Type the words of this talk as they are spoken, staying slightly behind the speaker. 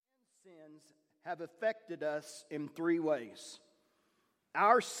sins have affected us in three ways.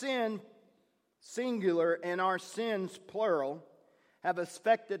 Our sin, singular, and our sins, plural, have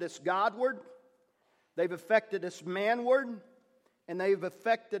affected us Godward, they've affected us manward, and they've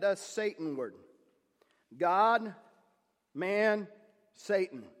affected us Satanward. God, man,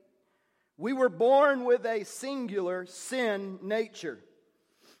 Satan. We were born with a singular sin nature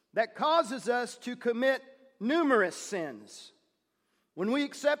that causes us to commit numerous sins. When we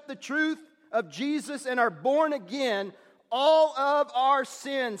accept the truth of Jesus and are born again, all of our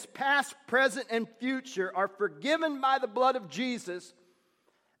sins, past, present, and future, are forgiven by the blood of Jesus.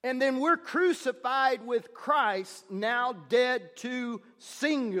 And then we're crucified with Christ, now dead to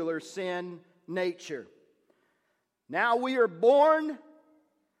singular sin nature. Now we are born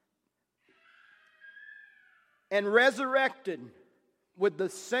and resurrected with the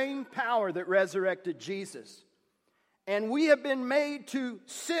same power that resurrected Jesus. And we have been made to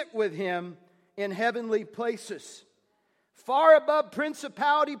sit with Him in heavenly places. Far above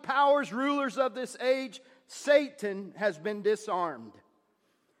principality, powers, rulers of this age, Satan has been disarmed,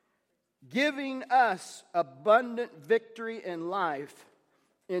 giving us abundant victory and life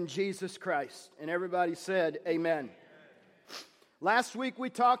in Jesus Christ. And everybody said, amen. Last week we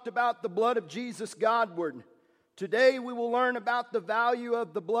talked about the blood of Jesus Godward. Today we will learn about the value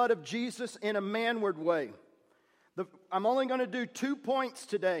of the blood of Jesus in a manward way. I'm only going to do 2 points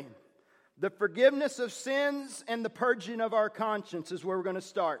today. The forgiveness of sins and the purging of our conscience is where we're going to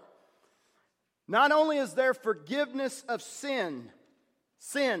start. Not only is there forgiveness of sins,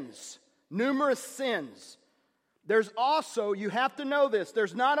 numerous sins, there's also, you have to know this,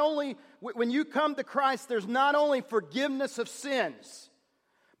 there's not only, when you come to Christ, there's not only forgiveness of sins,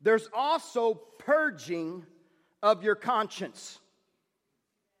 there's also purging of your conscience.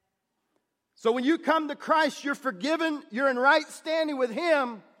 So when you come to Christ, you're forgiven, you're in right standing with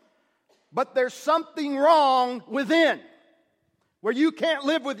Him, but there's something wrong within, where you can't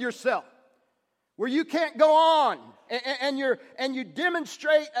live with yourself, where you can't go on, and you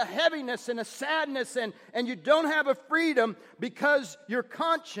demonstrate a heaviness and a sadness, and you don't have a freedom because your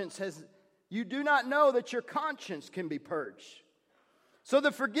conscience you do not know that your conscience can be purged. So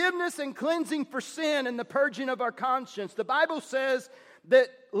the forgiveness and cleansing for sin and the purging of our conscience, the Bible says that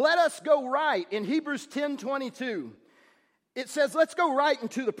let us go right. In Hebrews 10:22, it says let's go right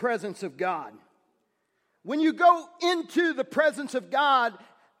into the presence of God. When you go into the presence of God,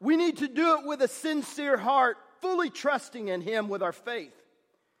 we need to do it with a sincere heart, fully trusting in Him with our faith.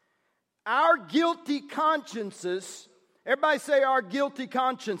 Our guilty consciences, everybody say our guilty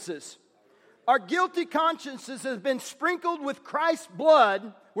consciences. Our guilty consciences have been sprinkled with Christ's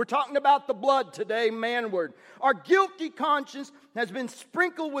blood. We're talking about the blood today, manward. Our guilty conscience has been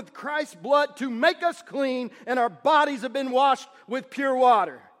sprinkled with Christ's blood to make us clean, and our bodies have been washed with pure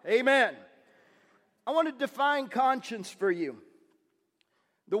water. Amen. I want to define conscience for you.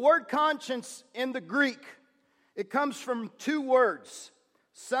 The word conscience in the Greek, it comes from two words.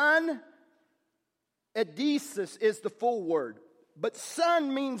 Son, eidesis is the full word. But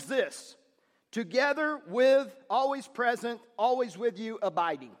son means this: together with, always present, always with you,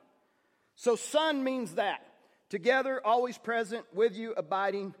 abiding. So son means that. Together, always present, with you,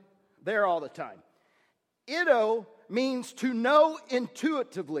 abiding, there all the time. Eido means to know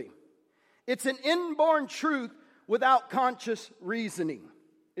intuitively. It's an inborn truth without conscious reasoning.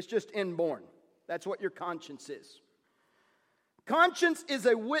 It's just inborn. That's what your conscience is. Conscience is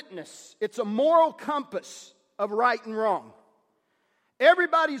a witness. It's a moral compass of right and wrong.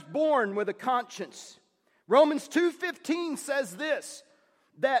 Everybody's born with a conscience. Romans 2:15 says this,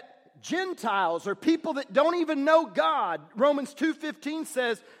 that Gentiles or people that don't even know God, Romans 2:15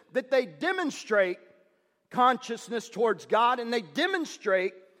 says that they demonstrate consciousness towards God, and they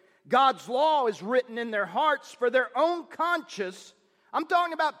demonstrate God's law is written in their hearts for their own conscience. I'm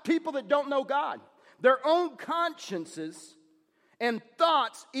talking about people that don't know God. Their own consciences and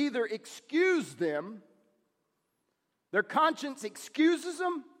thoughts either excuse them, their conscience excuses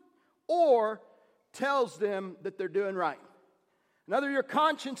them, or tells them that they're doing right. Another, your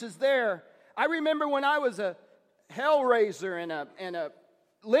conscience is there. I remember when I was a hellraiser and a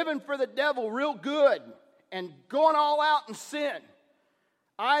living for the devil real good and going all out in sin.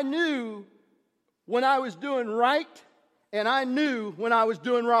 I knew when I was doing right, and I knew when I was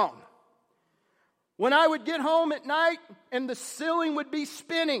doing wrong. When I would get home at night and the ceiling would be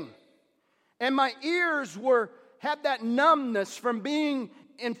spinning, and my ears had that numbness from being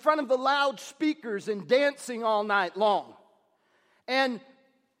in front of the loudspeakers and dancing all night long, and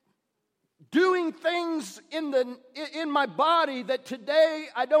doing things in my body that today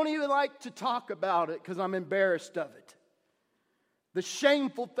I don't even like to talk about it because I'm embarrassed of it. the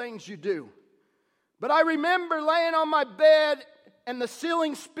shameful things you do. But I remember laying on my bed and the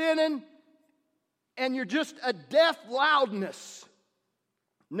ceiling spinning, and you're just a deaf loudness,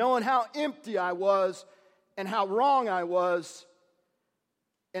 knowing how empty I was and how wrong I was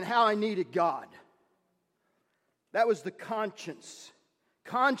and how I needed God. That was the conscience.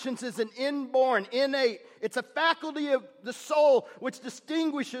 Conscience is an inborn, innate. It's a faculty of the soul which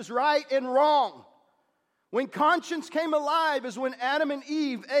distinguishes right and wrong. When conscience came alive is when Adam and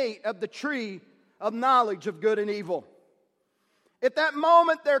Eve ate of the tree of knowledge of good and evil. At that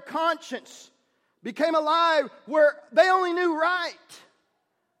moment, their conscience became alive where they only knew right.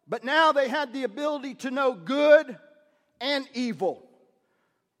 But now they had the ability to know good and evil,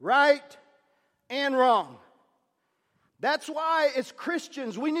 right and wrong. That's why, as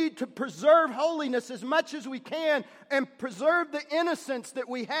Christians, we need to preserve holiness as much as we can and preserve the innocence that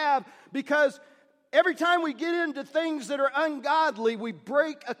we have, because every time we get into things that are ungodly, we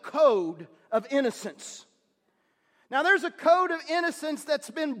break a code of innocence. Now, there's a code of innocence that's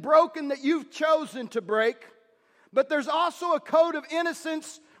been broken that you've chosen to break, but there's also a code of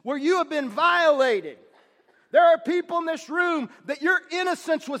innocence where you have been violated. There are people in this room that your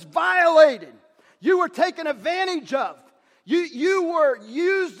innocence was violated. You were taken advantage of. You were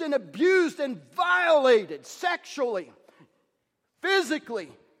used and abused and violated sexually, physically,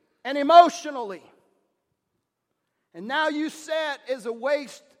 and emotionally. And now you sit as a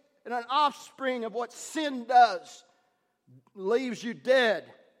waste and an offspring of what sin does, leaves you dead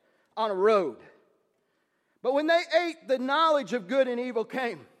on a road. But when they ate, the knowledge of good and evil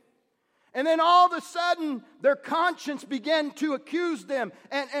came. And then all of a sudden, their conscience began to accuse them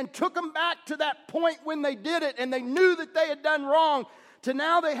and took them back to that point when they did it and they knew that they had done wrong, to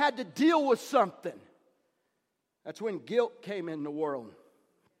now they had to deal with something. That's when guilt came in the world.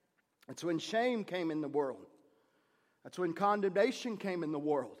 That's when shame came in the world. That's when condemnation came in the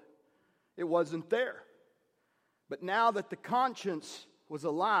world. It wasn't there. But now that the conscience was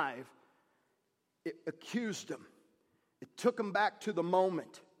alive, it accused them. It took them back to the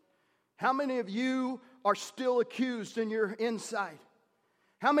moment. How many of you are still accused in your inside?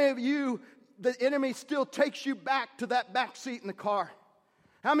 How many of you, the enemy still takes you back to that back seat in the car?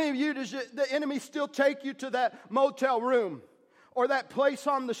 How many of you does the enemy still take you to that motel room, or that place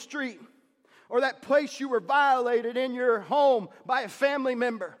on the street, or that place you were violated in your home by a family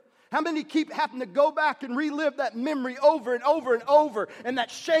member? How many keep having to go back and relive that memory over and over and over, and that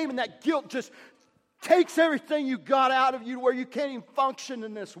shame and that guilt just takes everything you got out of you to where you can't even function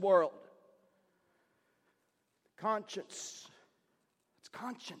in this world? Conscience. It's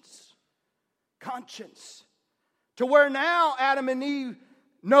conscience. Conscience. To where now Adam and Eve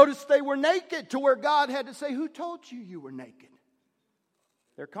noticed they were naked, to where God had to say, "Who told you you were naked?"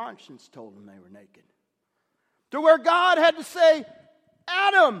 Their conscience told them they were naked. To where God had to say,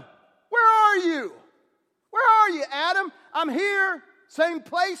 "Adam, where are you? Where are you, Adam? I'm here. Same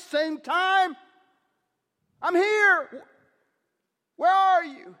place, same time. I'm here. Where are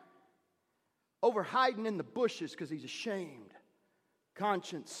you?" Over hiding in the bushes because he's ashamed.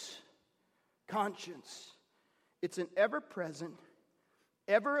 Conscience. Conscience. It's an ever-present,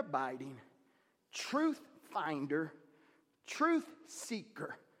 ever-abiding, truth finder, truth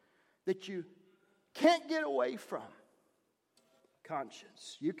seeker that you can't get away from.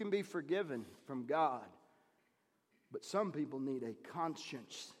 Conscience. You can be forgiven from God, but some people need a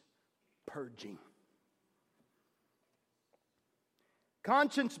conscience purging.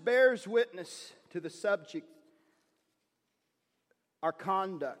 Conscience bears witness to the subject, our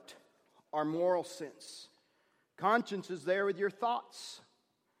conduct, our moral sense. Conscience is there with your thoughts.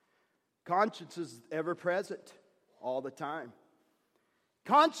 Conscience is ever present all the time.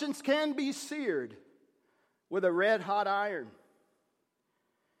 Conscience can be seared with a red hot iron.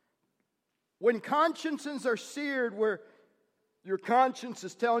 When consciences are seared where your conscience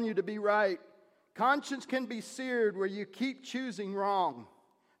is telling you to be right, conscience can be seared where you keep choosing wrong.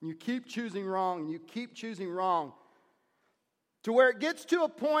 And you keep choosing wrong. And you keep choosing wrong. To where it gets to a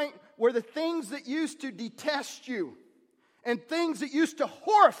point where the things that used to detest you and things that used to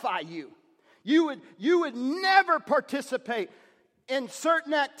horrify you, you would never participate in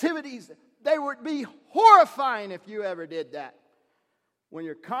certain activities. They would be horrifying if you ever did that. When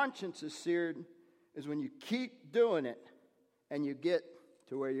your conscience is seared is when you keep doing it and you get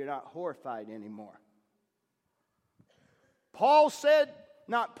to where you're not horrified anymore. Paul said,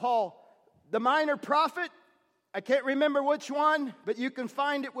 not Paul, the minor prophet, I can't remember which one, but you can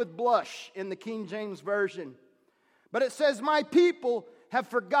find it with blush in the King James Version. But it says, "My people have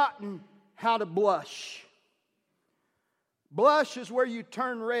forgotten how to blush." Blush is where you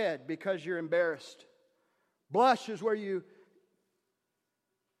turn red because you're embarrassed. Blush is where you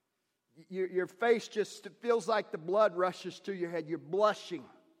your face just feels like the blood rushes to your head. You're blushing.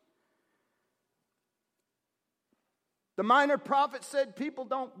 The minor prophet said people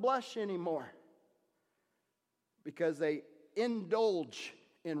don't blush anymore because they indulge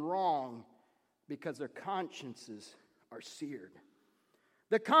in wrong because their consciences are seared.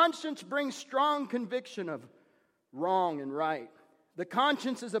 The conscience brings strong conviction of wrong and right. The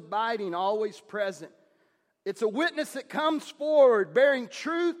conscience is abiding, always present. It's a witness that comes forward bearing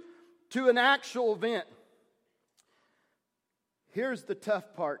truth to an actual event. Here's the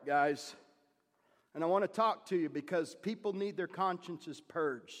tough part, guys. And I want to talk to you because people need their consciences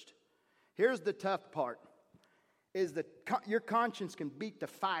purged. Here's the tough part, is that your conscience can beat the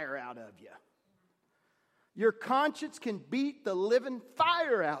fire out of you. Your conscience can beat the living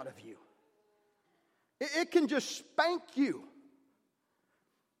fire out of you. It can just spank you.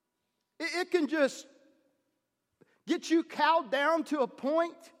 It can just get you cowed down to a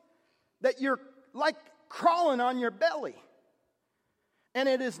point that you're like crawling on your belly. And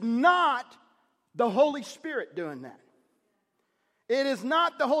it is not the Holy Spirit doing that. It is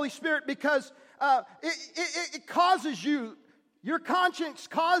not the Holy Spirit because it causes you, your conscience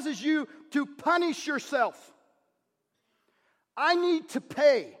causes you to punish yourself. I need to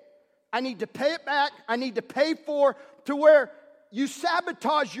pay. I need to pay it back. I need to pay for to where you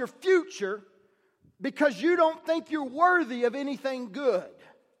sabotage your future because you don't think you're worthy of anything good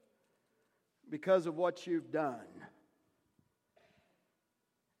because of what you've done.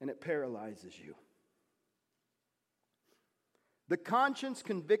 And it paralyzes you. The conscience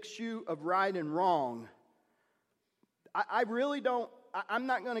convicts you of right and wrong. I really don't, I'm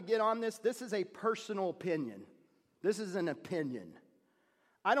not going to get on this. This is a personal opinion. This is an opinion.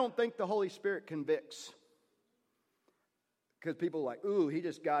 I don't think the Holy Spirit convicts. Because people are like, ooh, he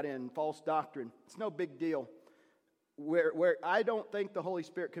just got in false doctrine. It's no big deal. Where I don't think the Holy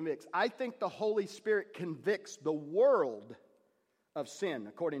Spirit convicts. I think the Holy Spirit convicts the world of sin,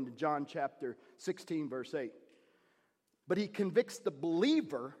 according to John chapter 16, verse 8. But he convicts the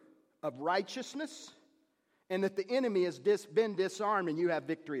believer of righteousness and that the enemy has been disarmed and you have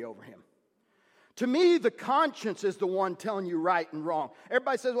victory over him. To me, the conscience is the one telling you right and wrong.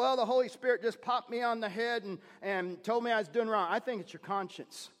 Everybody says, well, the Holy Spirit just popped me on the head and told me I was doing wrong. I think it's your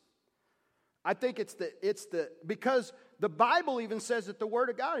conscience. I think it's because the Bible even says that the Word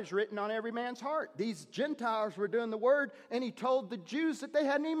of God is written on every man's heart. These Gentiles were doing the Word, and he told the Jews that they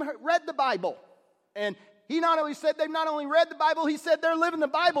hadn't even read the Bible. And he not only said they've not only read the Bible, he said they're living the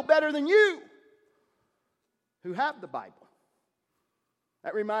Bible better than you who have the Bible.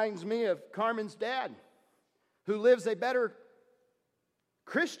 That reminds me of Carmen's dad, who lives a better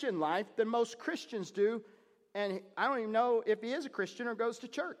Christian life than most Christians do. And I don't even know if he is a Christian or goes to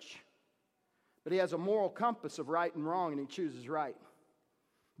church. But he has a moral compass of right and wrong, and he chooses right.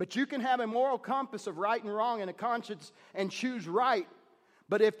 But you can have a moral compass of right and wrong and a conscience and choose right.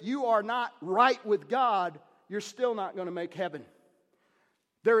 But if you are not right with God, you're still not going to make heaven.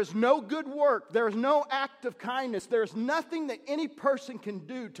 There is no good work. There is no act of kindness. There is nothing that any person can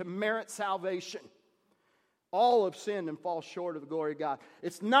do to merit salvation. All have sinned and fall short of the glory of God.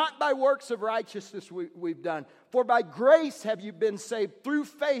 It's not by works of righteousness we've done. For by grace have you been saved through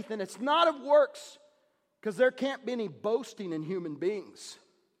faith. And it's not of works, because there can't be any boasting in human beings.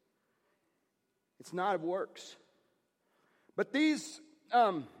 It's not of works. But the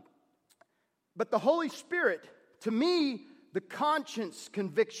Holy Spirit, to me, the conscience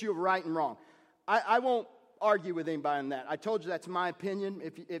convicts you of right and wrong. I won't argue with anybody on that. I told you that's my opinion.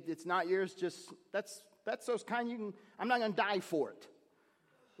 If it's not yours, just that's those kind I'm not going to die for it.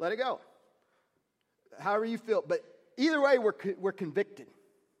 Let it go. However you feel. But either way, we're convicted.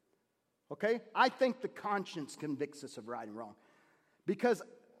 Okay? I think the conscience convicts us of right and wrong. Because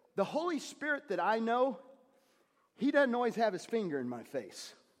the Holy Spirit that I know, he doesn't always have his finger in my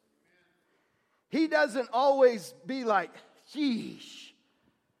face. He doesn't always be like, sheesh.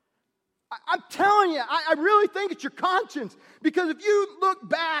 I'm telling you, I really think it's your conscience. Because if you look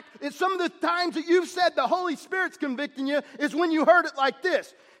back at some of the times that you've said the Holy Spirit's convicting you, is when you heard it like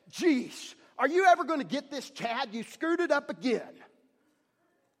this. Geez, are you ever going to get this, Chad? You screwed it up again.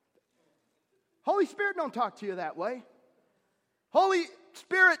 Holy Spirit don't talk to you that way. Holy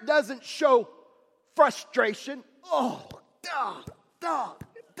Spirit doesn't show frustration. Oh, dog.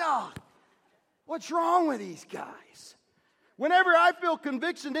 What's wrong with these guys? Whenever I feel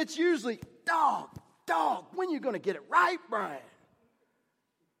conviction, it's usually, dog, when are you going to get it right, Brian?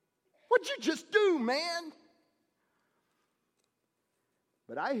 What'd you just do, man?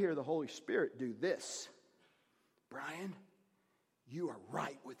 But I hear the Holy Spirit do this. Brian, you are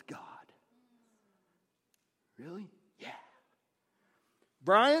right with God. Really? Yeah.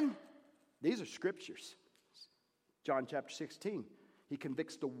 Brian, These are scriptures. John chapter 16. He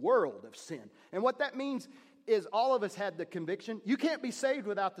convicts the world of sin. And what that means is all of us had the conviction. You can't be saved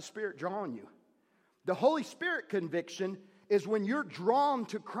without the Spirit drawing you. The Holy Spirit conviction is when you're drawn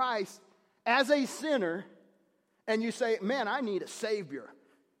to Christ as a sinner and you say, man, I need a Savior.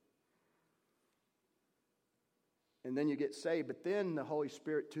 And then you get saved. But then the Holy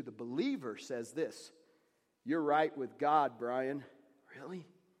Spirit to the believer says this, you're right with God, Brian. Really?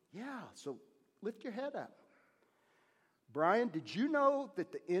 Yeah, so lift your head up. Brian, did you know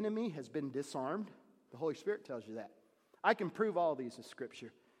that the enemy has been disarmed? The Holy Spirit tells you that. I can prove all these in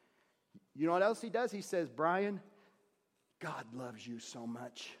Scripture. You know what else he does? He says, Brian, God loves you so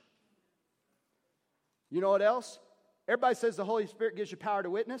much. You know what else? Everybody says the Holy Spirit gives you power to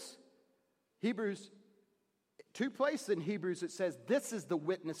witness. Hebrews, 2 places in Hebrews it says, this is the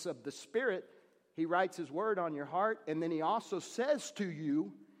witness of the Spirit. He writes His word on your heart, and then He also says to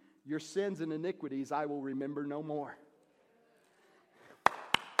you, your sins and iniquities I will remember no more.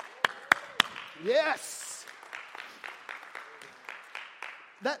 Yes.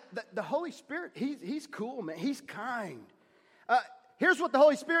 The Holy Spirit, He's cool, man. He's kind. Here's what the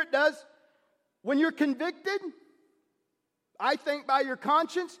Holy Spirit does. When you're convicted, I think by your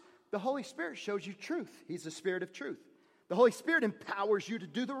conscience, the Holy Spirit shows you truth. He's the Spirit of truth. The Holy Spirit empowers you to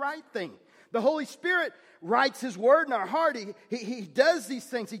do the right thing. The Holy Spirit writes His word in our heart. He does these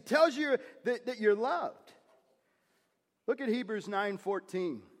things. He tells you that you're loved. Look at Hebrews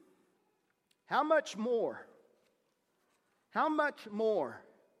 9:14. How much more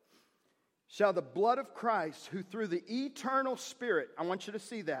shall the blood of Christ, who through the eternal Spirit, I want you to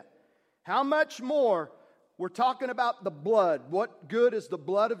see that. How much more, we're talking about the blood. What good is the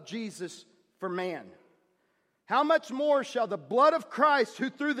blood of Jesus for man? How much more shall the blood of Christ, who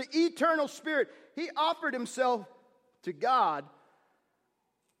through the eternal Spirit, He offered Himself to God,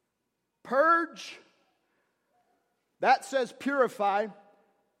 purge, that says purify.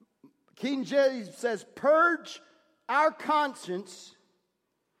 King James says, purge our conscience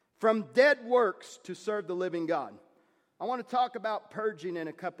from dead works to serve the living God. I want to talk about purging in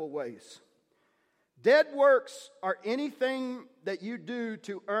a couple ways. Dead works are anything that you do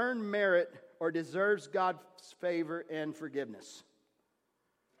to earn merit or deserves God's favor and forgiveness.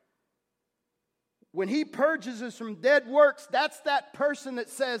 When He purges us from dead works, that's that person that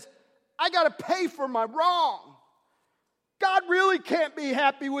says, I got to pay for my wrong. God really can't be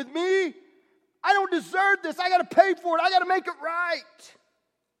happy with me. I don't deserve this. I got to pay for it. I got to make it right.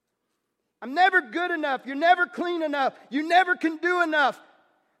 I'm never good enough. You're never clean enough. You never can do enough.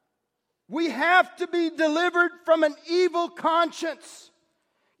 We have to be delivered from an evil conscience.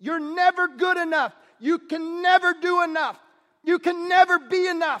 You're never good enough. You can never do enough. You can never be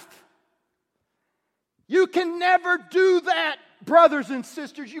enough. You can never do that, brothers and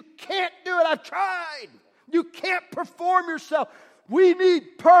sisters. You can't do it. I've tried. You can't perform yourself. We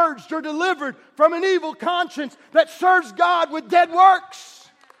need purged or delivered from an evil conscience that serves God with dead works.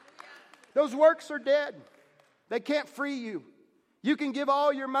 Those works are dead. They can't free you. You can give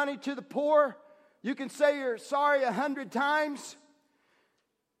all your money to the poor. You can say you're sorry 100 times.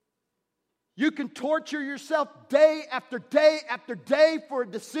 You can torture yourself day after day after day for a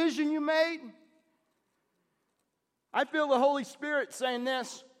decision you made. I feel the Holy Spirit saying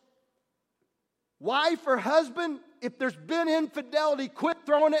this. Wife or husband, if there's been infidelity, quit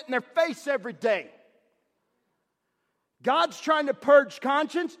throwing it in their face every day. God's trying to purge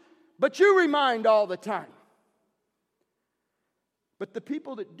conscience, but you remind all the time. But the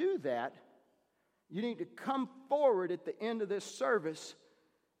people that do that, you need to come forward at the end of this service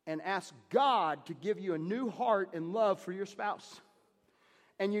and ask God to give you a new heart and love for your spouse.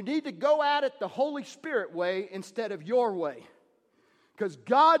 And you need to go at it the Holy Spirit way instead of your way. Because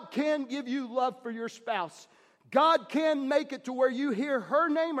God can give you love for your spouse. God can make it to where you hear her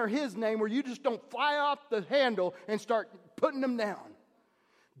name or his name, where you just don't fly off the handle and start putting them down.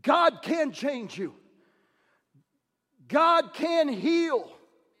 God can change you. God can heal.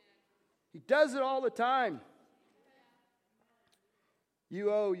 He does it all the time.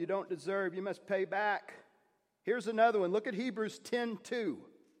 You owe, you don't deserve, you must pay back. Here's another one. Look at Hebrews 10:2.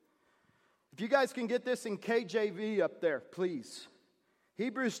 If you guys can get this in KJV up there, please.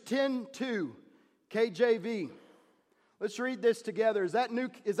 Hebrews 10:2, KJV. Let's read this together. Is that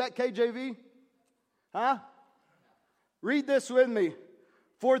KJV? Huh? Read this with me.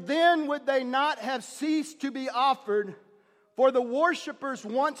 For then would they not have ceased to be offered, for the worshipers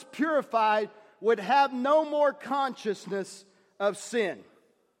once purified would have no more consciousness of sin.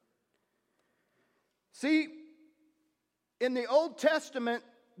 See, in the Old Testament,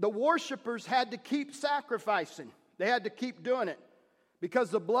 the worshipers had to keep sacrificing. They had to keep doing it. because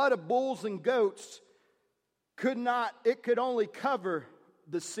the blood of bulls and goats could only cover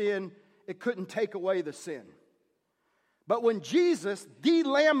the sin. It couldn't take away the sin. But when Jesus, the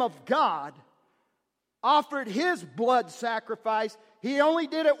Lamb of God, offered his blood sacrifice, he only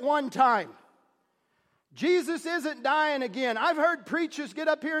did it one time. Jesus isn't dying again. I've heard preachers get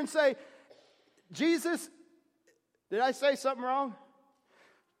up here and say, Jesus, did I say something wrong?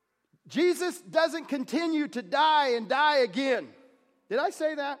 Jesus doesn't continue to die and die again. Did I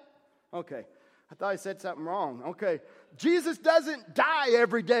say that? Okay. I thought I said something wrong. Okay. Jesus doesn't die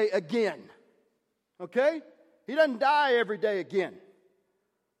every day again. Okay? He doesn't die every day again.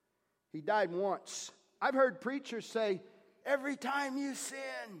 He died once. I've heard preachers say, every time you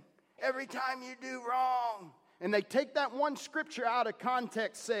sin, every time you do wrong, and they take that one scripture out of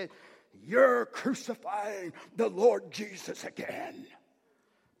context, say, you're crucifying the Lord Jesus again.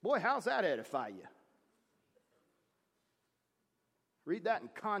 Boy, how's that edify you? Read that in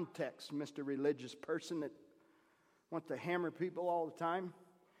context, Mr. Religious person that wants to hammer people all the time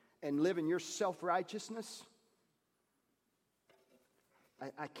and live in your self-righteousness.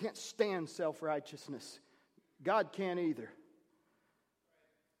 I can't stand self-righteousness. God can't either.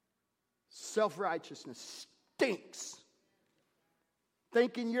 Self-righteousness stinks.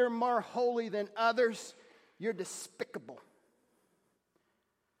 Thinking you're more holy than others, you're despicable.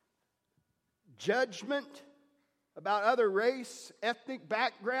 Judgment about other race, ethnic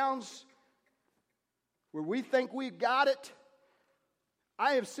backgrounds, where we think we've got it.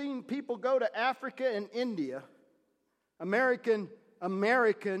 I have seen people go to Africa and India, American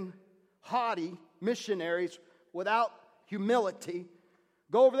haughty missionaries without humility,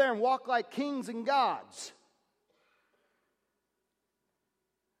 go over there and walk like kings and gods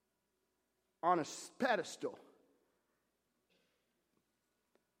on a pedestal.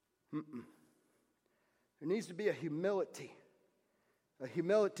 There needs to be a humility. A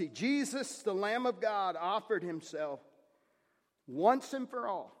humility. Jesus, the Lamb of God, offered himself once and for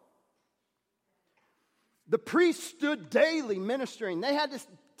all. The priests stood daily ministering. They had to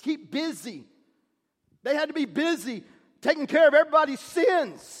keep busy. They had to be busy taking care of everybody's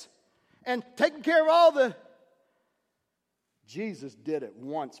sins and taking care of all the... Jesus did it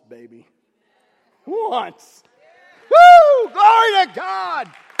once, baby. Once. Woo! Glory to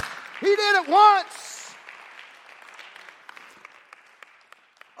God! He did it once.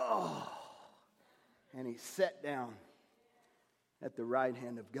 Oh. And he sat down at the right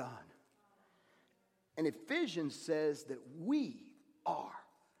hand of God. And Ephesians says that we are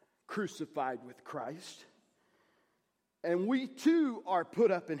crucified with Christ. And we too are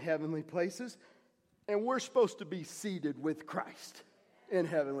put up in heavenly places. And we're supposed to be seated with Christ in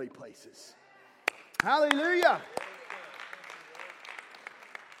heavenly places. Hallelujah.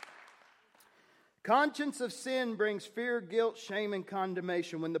 Conscience of sin brings fear, guilt, shame, and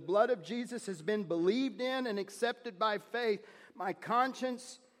condemnation. When the blood of Jesus has been believed in and accepted by faith, my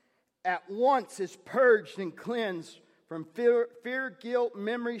conscience at once is purged and cleansed from fear, guilt,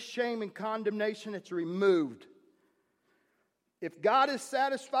 memory, shame, and condemnation. It's removed. If God is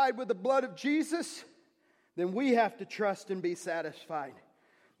satisfied with the blood of Jesus, then we have to trust and be satisfied.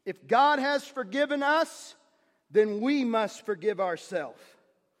 If God has forgiven us, then we must forgive ourselves.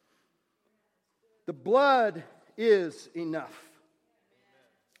 The blood is enough.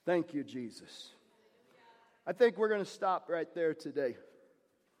 Thank you, Jesus. I think we're going to stop right there today.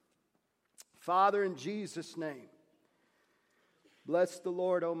 Father, in Jesus' name, bless the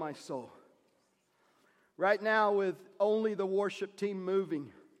Lord, O my soul. Right now, with only the worship team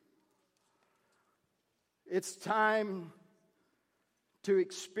moving, it's time to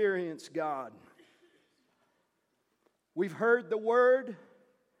experience God. We've heard the word.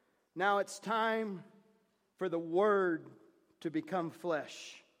 Now it's time for the word to become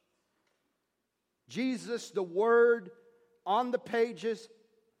flesh. Jesus, the word on the pages,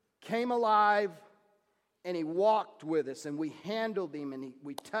 came alive and he walked with us and we handled him and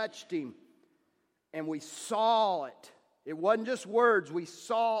we touched him and we saw it. It wasn't just words, we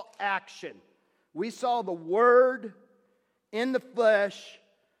saw action. We saw the word in the flesh,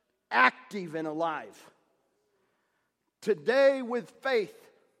 active and alive. Today with faith,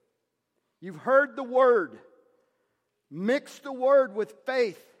 you've heard the word. Mix the word with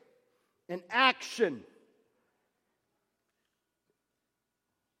faith and action.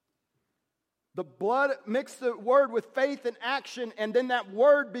 The blood, mix the word with faith and action, and then that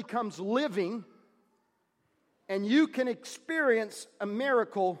word becomes living, and you can experience a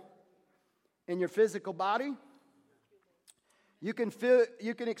miracle in your physical body. You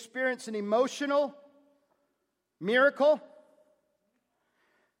can experience an emotional miracle.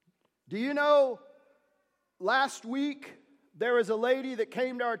 Do you know, last week, There was a lady that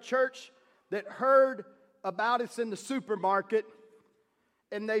came to our church that heard about us in the supermarket,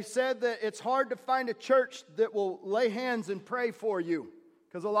 and they said that it's hard to find a church that will lay hands and pray for you,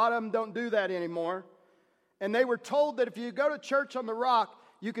 because a lot of them don't do that anymore. And they were told that if you go to church on the Rock,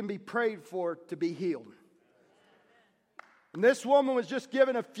 you can be prayed for to be healed. And this woman was just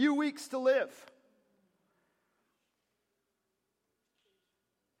given a few weeks to live.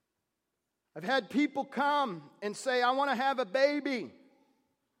 I've had people come and say, I want to have a baby.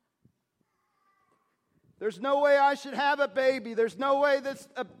 There's no way I should have a baby. There's no way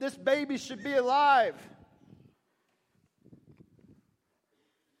this baby should be alive.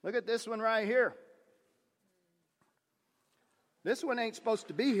 Look at this one right here. This one ain't supposed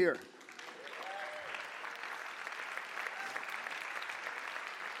to be here.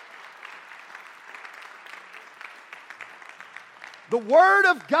 The Word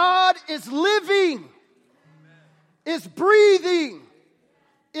of God is living, is breathing,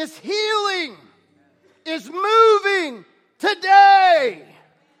 is healing, is moving today,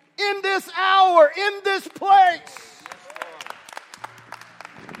 in this hour, in this place.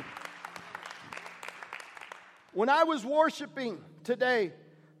 When I was worshiping today,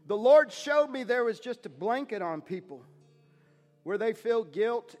 the Lord showed me there was just a blanket on people where they feel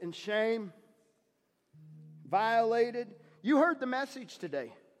guilt and shame, violated. You heard the message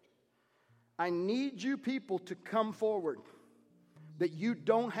today. I need you people to come forward, that you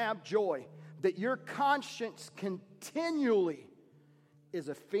don't have joy, that your conscience continually is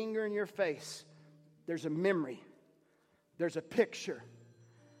a finger in your face. There's a memory. There's a picture.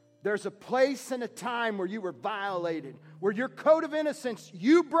 There's a place and a time where you were violated, where your code of innocence,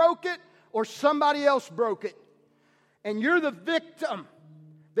 you broke it or somebody else broke it. And you're the victim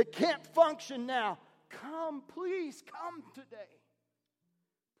that can't function now. Come, please, come today.